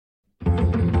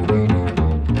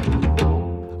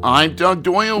I'm Doug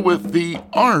Doyle with The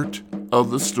Art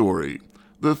of the Story.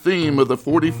 The theme of the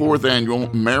 44th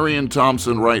annual Marion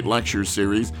Thompson Wright Lecture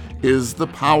Series is the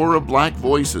power of Black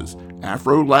voices,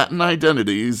 Afro-Latin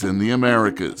identities in the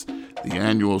Americas. The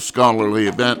annual scholarly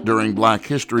event during Black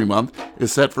History Month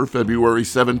is set for February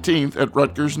 17th at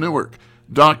Rutgers-Newark.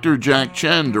 Dr. Jack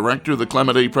Chen, director of the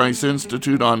Clement A. Price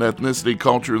Institute on Ethnicity,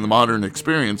 Culture, and the Modern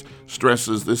Experience,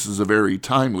 stresses this is a very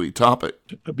timely topic.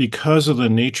 Because of the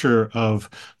nature of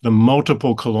the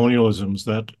multiple colonialisms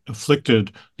that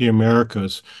afflicted the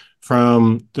Americas,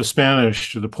 from the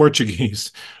Spanish to the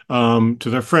Portuguese, to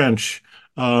the French,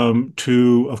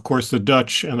 to, of course, the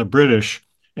Dutch and the British.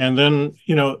 And then,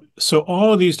 so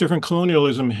all of these different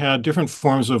colonialism had different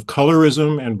forms of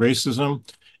colorism and racism.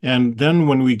 And then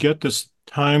when we get this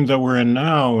time that we're in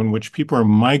now, in which people are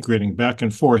migrating back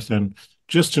and forth, and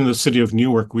just in the city of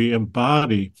Newark, we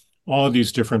embody all of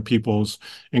these different peoples,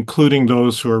 including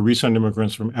those who are recent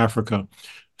immigrants from Africa.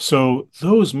 So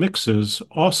those mixes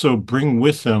also bring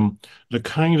with them the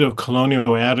kind of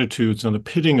colonial attitudes and the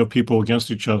pitting of people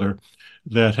against each other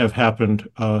that have happened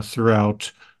throughout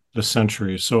the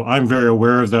century. So I'm very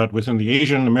aware of that within the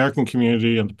Asian American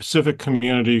community and the Pacific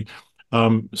community.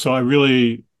 So I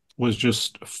really was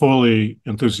just fully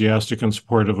enthusiastic and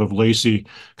supportive of Lacey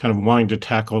kind of wanting to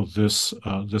tackle this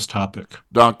topic.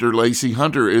 Dr. Lacey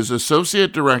Hunter is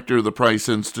Associate Director of the Price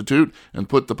Institute and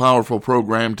put the powerful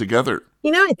program together.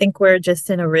 I think we're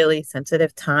just in a really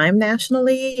sensitive time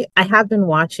nationally. I have been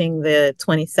watching the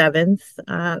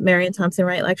 27th Marion Thompson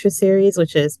Wright Lecture Series,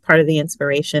 which is part of the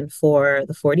inspiration for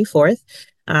the 44th.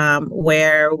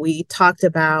 Where we talked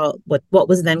about what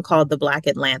was then called the Black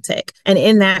Atlantic. And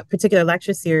in that particular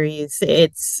lecture series,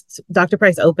 Dr.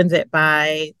 Price opens it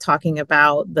by talking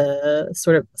about the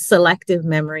sort of selective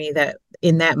memory that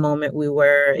in that moment we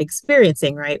were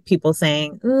experiencing, right? People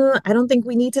saying, I don't think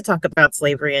we need to talk about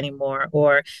slavery anymore,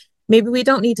 or maybe we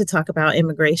don't need to talk about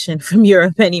immigration from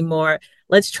Europe anymore.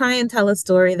 Let's try and tell a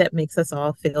story that makes us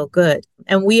all feel good.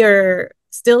 And we are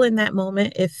still in that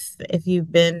moment if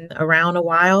you've been around a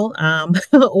while,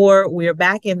 or we're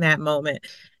back in that moment.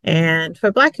 And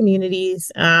for Black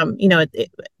communities,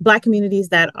 Black communities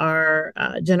that are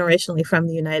generationally from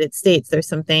the United States, there's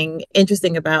something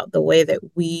interesting about the way that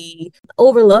we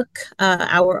overlook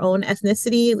our own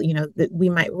ethnicity. That we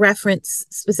might reference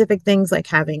specific things like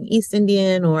having East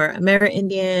Indian or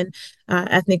Amerindian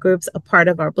ethnic groups a part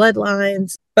of our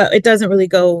bloodlines, but it doesn't really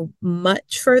go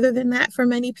much further than that for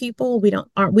many people. We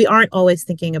aren't always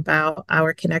thinking about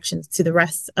our connections to the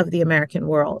rest of the American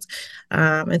world,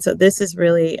 and so this is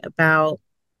really about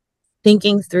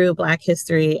thinking through Black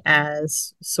history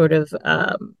as sort of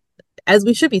as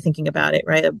we should be thinking about it,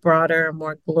 right? A broader,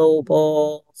 more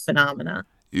global phenomena.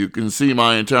 You can see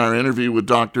my entire interview with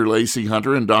Dr. Lacey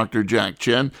Hunter and Dr. Jack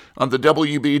Chen on the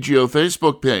WBGO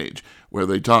Facebook page, where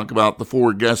they talk about the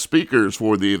 4 guest speakers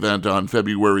for the event on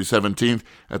February 17th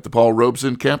at the Paul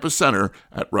Robeson Campus Center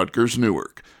at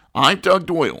Rutgers-Newark. I'm Doug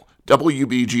Doyle,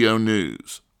 WBGO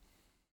News.